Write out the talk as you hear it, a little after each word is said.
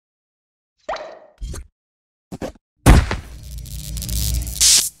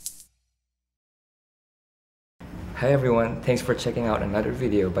Hi everyone, thanks for checking out another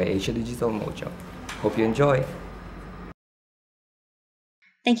video by Asia Digital Mojo. Hope you enjoy!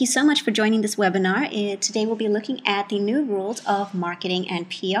 Thank you so much for joining this webinar. Today we'll be looking at the new rules of marketing and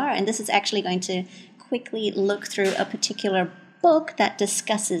PR, and this is actually going to quickly look through a particular book that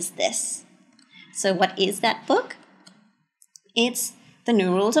discusses this. So what is that book? It's The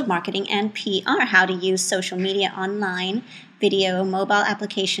New Rules of Marketing and PR, How to Use Social Media Online, Video, Mobile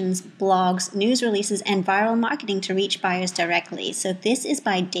Applications, Blogs, News Releases, and Viral Marketing to Reach Buyers Directly. So this is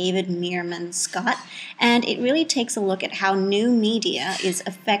by David Meerman Scott, and it really takes a look at how new media is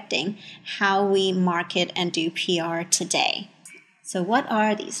affecting how we market and do PR today. So what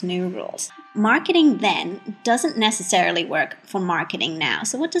are these new rules? Marketing then doesn't necessarily work for marketing now.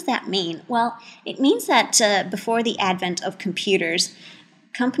 So what does that mean? Well, it means that before the advent of computers,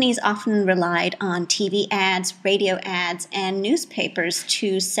 companies often relied on TV ads, radio ads, and newspapers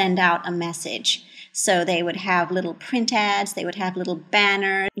to send out a message. So they would have little print ads, they would have little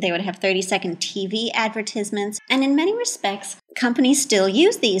banners, they would have 30-second TV advertisements, and in many respects, companies still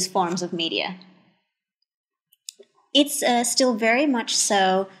use these forms of media. It's still very much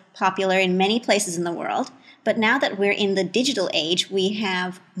so popular in many places in the world, but now that we're in the digital age, we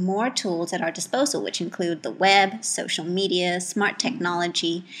have more tools at our disposal, which include the web, social media, smart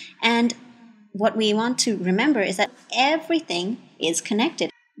technology, and what we want to remember is that everything is connected.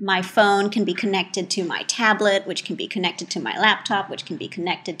 My phone can be connected to my tablet, which can be connected to my laptop, which can be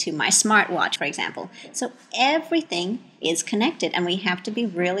connected to my smartwatch, for example. So everything is connected, and we have to be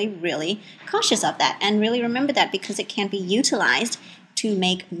really, really cautious of that and really remember that because it can be utilized to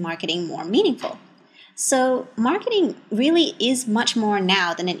make marketing more meaningful. So marketing really is much more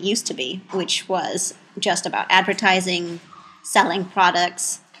now than it used to be, which was just about advertising, selling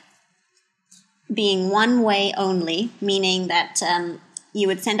products, being one way only, meaning that you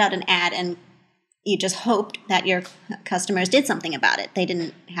would send out an ad and you just hoped that your customers did something about it. They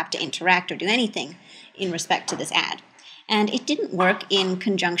didn't have to interact or do anything in respect to this ad. And it didn't work in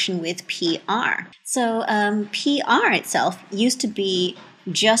conjunction with PR. So PR itself used to be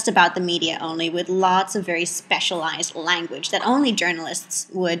just about the media only, with lots of very specialized language that only journalists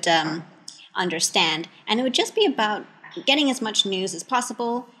would understand. And it would just be about getting as much news as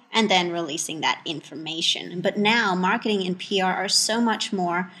possible and then releasing that information. But now marketing and PR are so much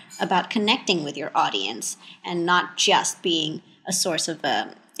more about connecting with your audience and not just being a source of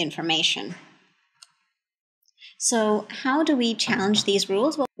information. So how do we challenge these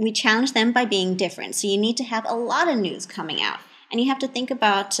rules? Well, we challenge them by being different. So you need to have a lot of news coming out. And you have to think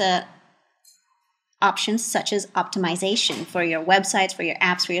about options such as optimization for your websites, for your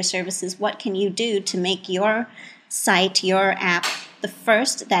apps, for your services. What can you do to make your site, your app, the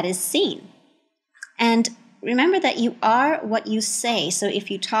first that is seen? And remember that you are what you say. So if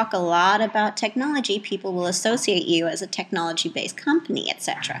you talk a lot about technology, people will associate you as a technology-based company,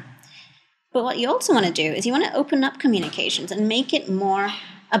 etc. But what you also want to do is you want to open up communications and make it more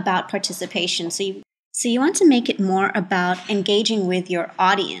about participation. So you want to make it more about engaging with your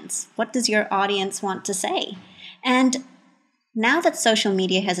audience. What does your audience want to say? And now that social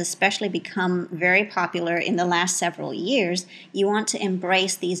media has especially become very popular in the last several years, you want to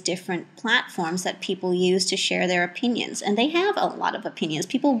embrace these different platforms that people use to share their opinions. And they have a lot of opinions.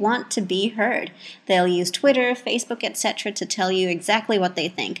 People want to be heard. They'll use Twitter, Facebook, etc. to tell you exactly what they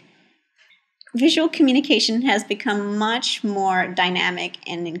think. Visual communication has become much more dynamic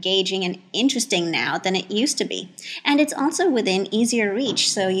and engaging and interesting now than it used to be. And it's also within easier reach.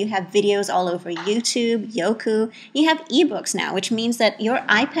 So you have videos all over YouTube, Yoku. You have ebooks now, which means that your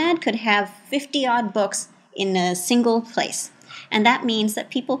iPad could have 50-odd books in a single place. And that means that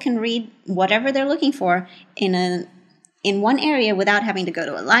people can read whatever they're looking for in one area without having to go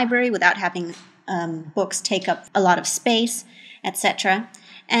to a library, without having books take up a lot of space, etc.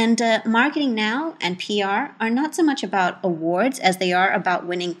 And marketing now and PR are not so much about awards as they are about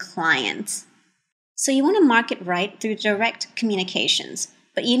winning clients. So you want to market right through direct communications,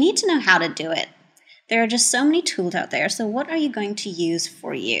 but you need to know how to do it. There are just so many tools out there, so what are you going to use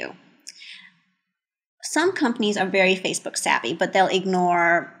for you? Some companies are very Facebook savvy, but they'll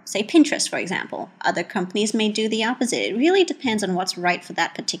ignore, say, Pinterest, for example. Other companies may do the opposite. It really depends on what's right for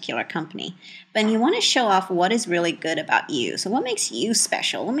that particular company. But you want to show off what is really good about you. So what makes you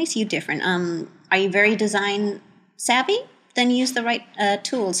special? What makes you different? Are you very design savvy? Then use the right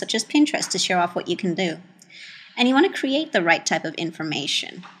tools, such as Pinterest, to show off what you can do. And you want to create the right type of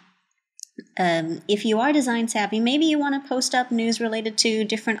information. If you are design savvy, maybe you want to post up news related to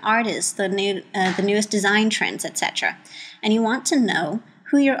different artists, the newest design trends, etc. And you want to know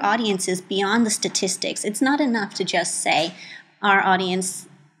who your audience is beyond the statistics. It's not enough to just say our audience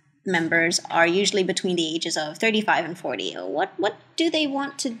members are usually between the ages of 35 and 40. What do they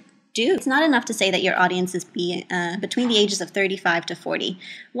want to do? It's not enough to say that your audience is between the ages of 35 to 40.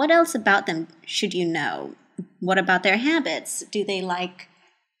 What else about them should you know? What about their habits? Do they like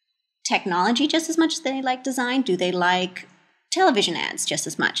technology just as much as they like design? Do they like television ads just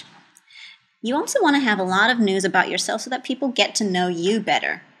as much? You also want to have a lot of news about yourself so that people get to know you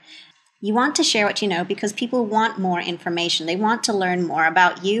better. You want to share what you know because people want more information. They want to learn more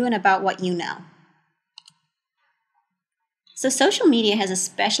about you and about what you know. So social media has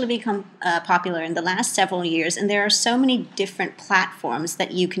especially become popular in the last several years, and there are so many different platforms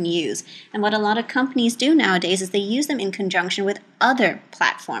that you can use. And what a lot of companies do nowadays is they use them in conjunction with other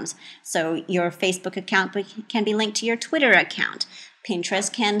platforms. So your Facebook account can be linked to your Twitter account.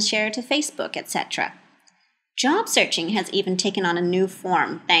 Pinterest can share to Facebook, etc. Job searching has even taken on a new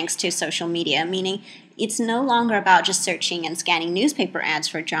form thanks to social media, meaning it's no longer about just searching and scanning newspaper ads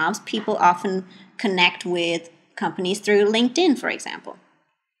for jobs. People often connect with companies through LinkedIn, for example.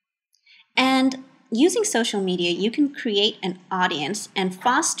 And using social media, you can create an audience and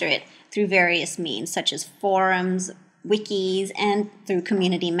foster it through various means, such as forums, wikis, and through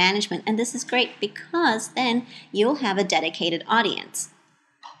community management. And this is great because then you'll have a dedicated audience.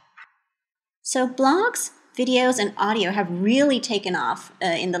 So blogs, videos, and audio have really taken off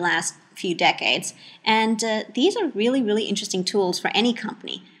in the last few decades. And these are really, really interesting tools for any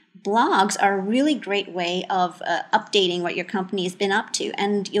company. Blogs are a really great way of updating what your company has been up to.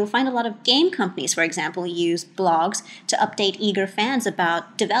 And you'll find a lot of game companies, for example, use blogs to update eager fans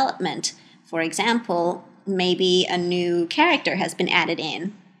about development. For example, maybe a new character has been added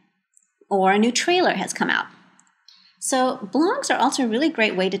in, or a new trailer has come out. So blogs are also a really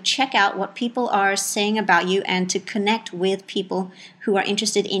great way to check out what people are saying about you and to connect with people who are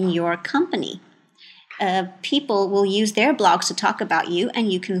interested in your company. People will use their blogs to talk about you,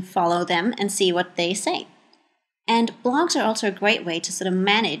 and you can follow them and see what they say. And blogs are also a great way to sort of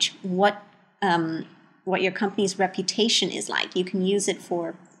manage what your company's reputation is like. You can use it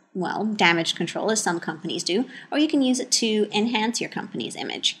for, well, damage control, as some companies do, or you can use it to enhance your company's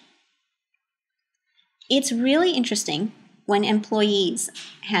image. It's really interesting when employees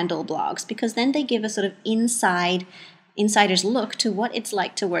handle blogs because then they give a sort of insider's look to what it's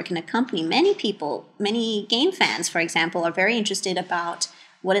like to work in a company. Many people, many game fans, for example, are very interested about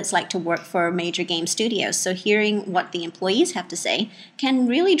what it's like to work for major game studios. So hearing what the employees have to say can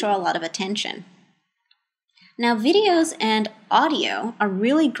really draw a lot of attention. Now, videos and audio are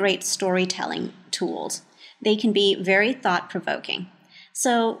really great storytelling tools. They can be very thought-provoking.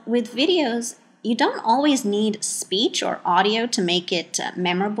 So with videos, you don't always need speech or audio to make it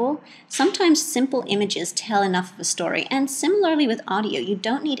memorable. Sometimes simple images tell enough of a story. And similarly with audio, you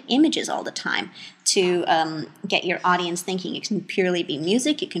don't need images all the time to get your audience thinking. It can purely be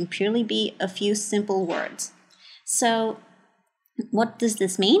music. It can purely be a few simple words. So what does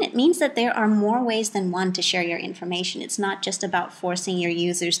this mean? It means that there are more ways than one to share your information. It's not just about forcing your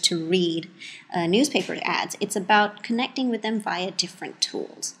users to read newspaper ads. It's about connecting with them via different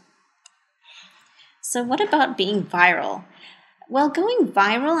tools. So what about being viral? Well, going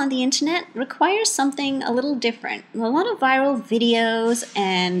viral on the internet requires something a little different. A lot of viral videos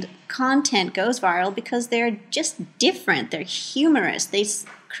and content goes viral because they're just different. They're humorous. They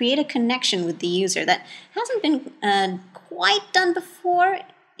create a connection with the user that hasn't been quite done before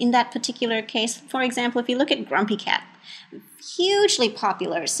in that particular case. For example, if you look at Grumpy Cat, hugely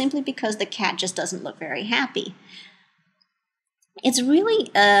popular simply because the cat just doesn't look very happy. It's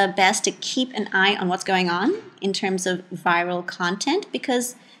really best to keep an eye on what's going on in terms of viral content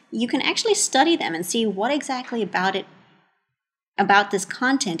because you can actually study them and see what exactly about this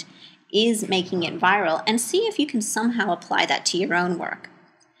content is making it viral and see if you can somehow apply that to your own work.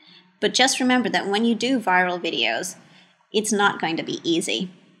 But just remember that when you do viral videos, it's not going to be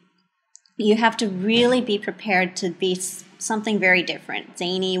easy. You have to really be prepared to be something very different,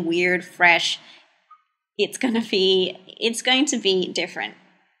 zany, weird, fresh. It's going to be different.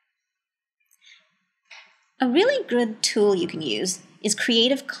 A really good tool you can use is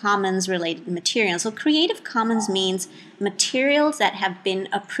Creative Commons related materials. So Creative Commons means materials that have been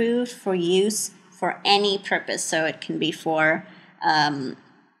approved for use for any purpose. So it can be for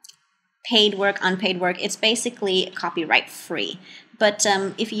paid work, unpaid work. It's basically copyright free. But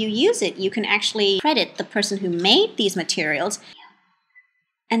if you use it, you can actually credit the person who made these materials.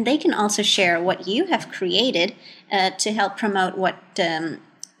 And they can also share what you have created to help promote what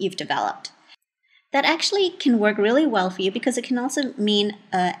you've developed. That actually can work really well for you because it can also mean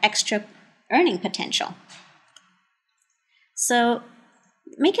extra earning potential. So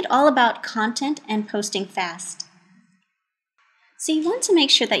make it all about content and posting fast. So you want to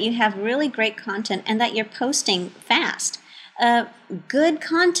make sure that you have really great content and that you're posting fast. Good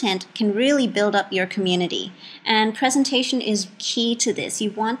content can really build up your community, and presentation is key to this.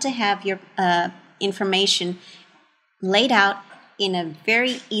 You want to have your information laid out in a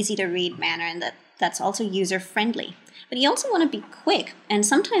very easy to read manner, and that's also user friendly. But you also want to be quick and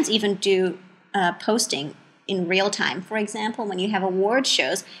sometimes even do posting in real time. For example, when you have award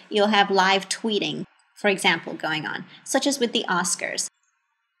shows, you'll have live tweeting, for example, going on, such as with the Oscars.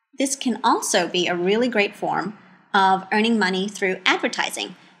 This can also be a really great form of earning money through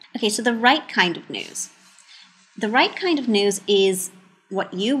advertising. Okay, so the right kind of news. The right kind of news is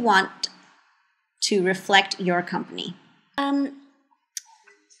what you want to reflect your company.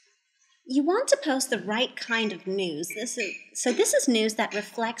 You want to post the right kind of news. This is news that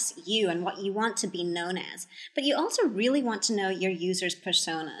reflects you and what you want to be known as. But you also really want to know your users'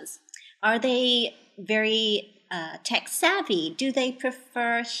 personas. Are they very tech savvy? Do they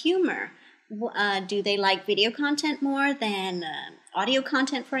prefer humor? Do they like video content more than audio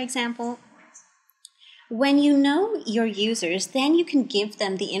content, for example? When you know your users, then you can give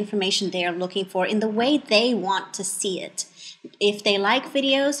them the information they are looking for in the way they want to see it. If they like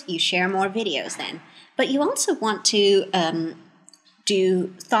videos, you share more videos then. But you also want to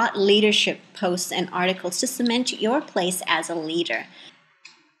do thought leadership posts and articles to cement your place as a leader.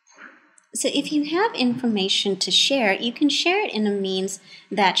 So if you have information to share, you can share it in a means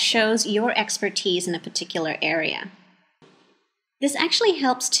that shows your expertise in a particular area. This actually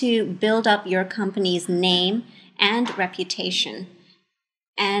helps to build up your company's name and reputation.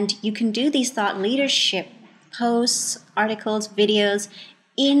 And you can do these thought leadership posts, articles, videos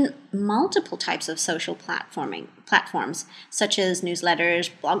in multiple types of social platforms, such as newsletters,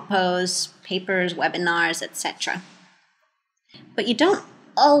 blog posts, papers, webinars, etc. But you don't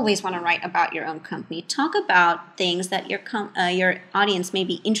always want to write about your own company. Talk about things that your audience may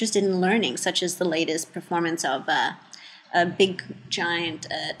be interested in learning, such as the latest performance of a big, giant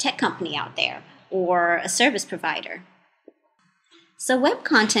tech company out there, or a service provider. So web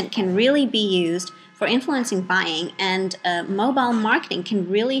content can really be used for influencing buying, and mobile marketing can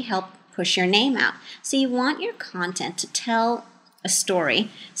really help push your name out. So you want your content to tell a story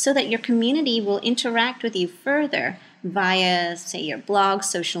so that your community will interact with you further via, say, your blog,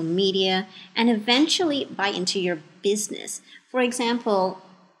 social media, and eventually buy into your business. For example,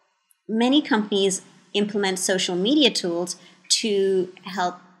 many companies implement social media tools to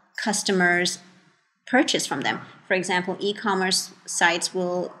help customers purchase from them. For example, e-commerce sites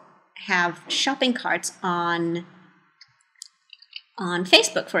will have shopping carts on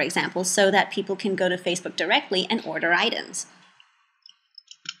Facebook, for example, so that people can go to Facebook directly and order items.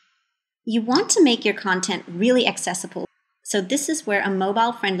 You want to make your content really accessible, so this is where a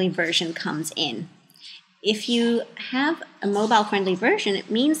mobile-friendly version comes in. If you have a mobile-friendly version,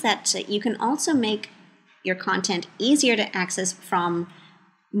 it means that you can also make your content easier to access from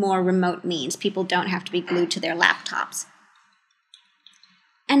more remote means. People don't have to be glued to their laptops.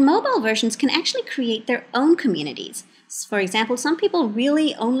 And mobile versions can actually create their own communities. For example, some people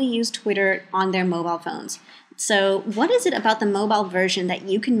really only use Twitter on their mobile phones. So what is it about the mobile version that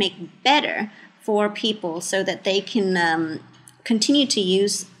you can make better for people so that they can continue to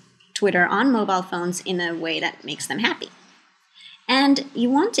use Twitter on mobile phones in a way that makes them happy? And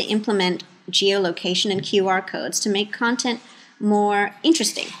you want to implement geolocation and QR codes to make content more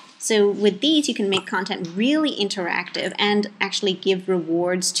interesting. So with these, you can make content really interactive and actually give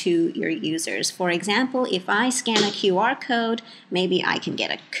rewards to your users. For example, if I scan a QR code, maybe I can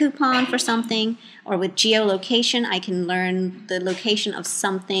get a coupon for something. Or with geolocation, I can learn the location of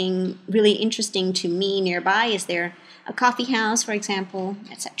something really interesting to me nearby. Is there a coffee house, for example,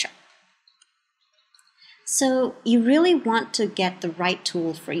 etc. So you really want to get the right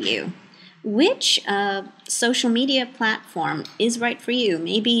tool for you. Which social media platform is right for you?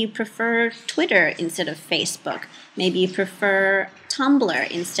 Maybe you prefer Twitter instead of Facebook. Maybe you prefer Tumblr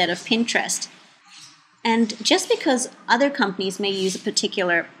instead of Pinterest. And just because other companies may use a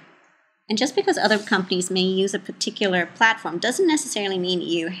particular platform doesn't necessarily mean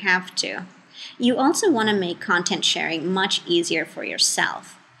you have to. You also want to make content sharing much easier for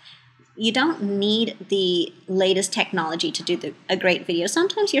yourself. You don't need the latest technology to do a great video.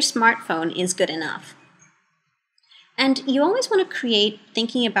 Sometimes your smartphone is good enough. And you always want to create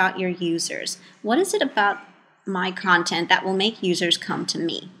thinking about your users. What is it about my content that will make users come to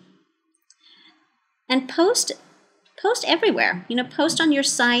me? And post everywhere. Post on your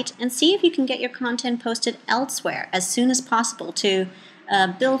site and see if you can get your content posted elsewhere as soon as possible to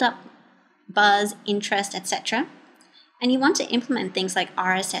build up buzz, interest, etc. And you want to implement things like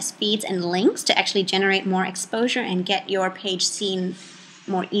RSS feeds and links to actually generate more exposure and get your page seen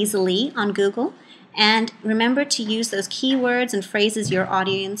more easily on Google. And remember to use those keywords and phrases your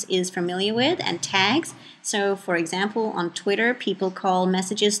audience is familiar with and tags. So, for example, on Twitter, people call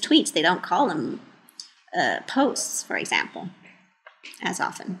messages tweets. They don't call them posts, for example, as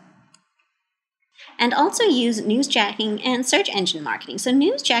often. And also use newsjacking and search engine marketing. So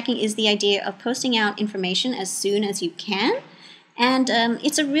newsjacking is the idea of posting out information as soon as you can. And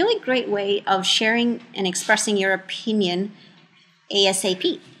it's a really great way of sharing and expressing your opinion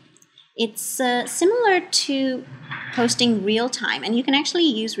ASAP. It's similar to posting real-time, and you can actually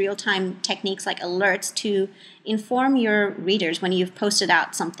use real-time techniques like alerts to inform your readers when you've posted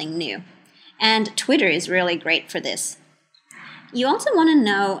out something new. And Twitter is really great for this. You also want to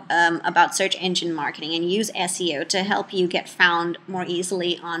know about search engine marketing and use SEO to help you get found more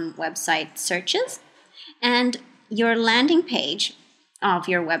easily on website searches. And your landing page of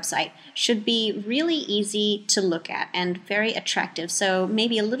your website should be really easy to look at and very attractive. So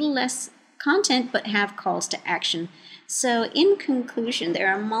maybe a little less content, but have calls to action. So in conclusion,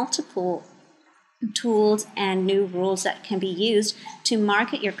 there are multiple tools and new rules that can be used to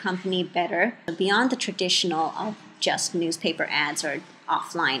market your company better beyond the traditional of just newspaper ads or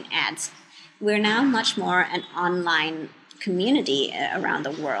offline ads. We're now much more an online community around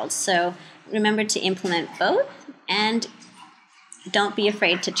the world. So remember to implement both and don't be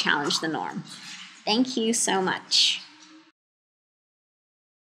afraid to challenge the norm. Thank you so much.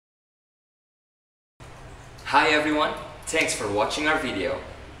 Hi everyone, thanks for watching our video.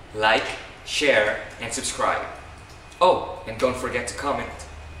 Like, share, and subscribe. Oh, and don't forget to comment.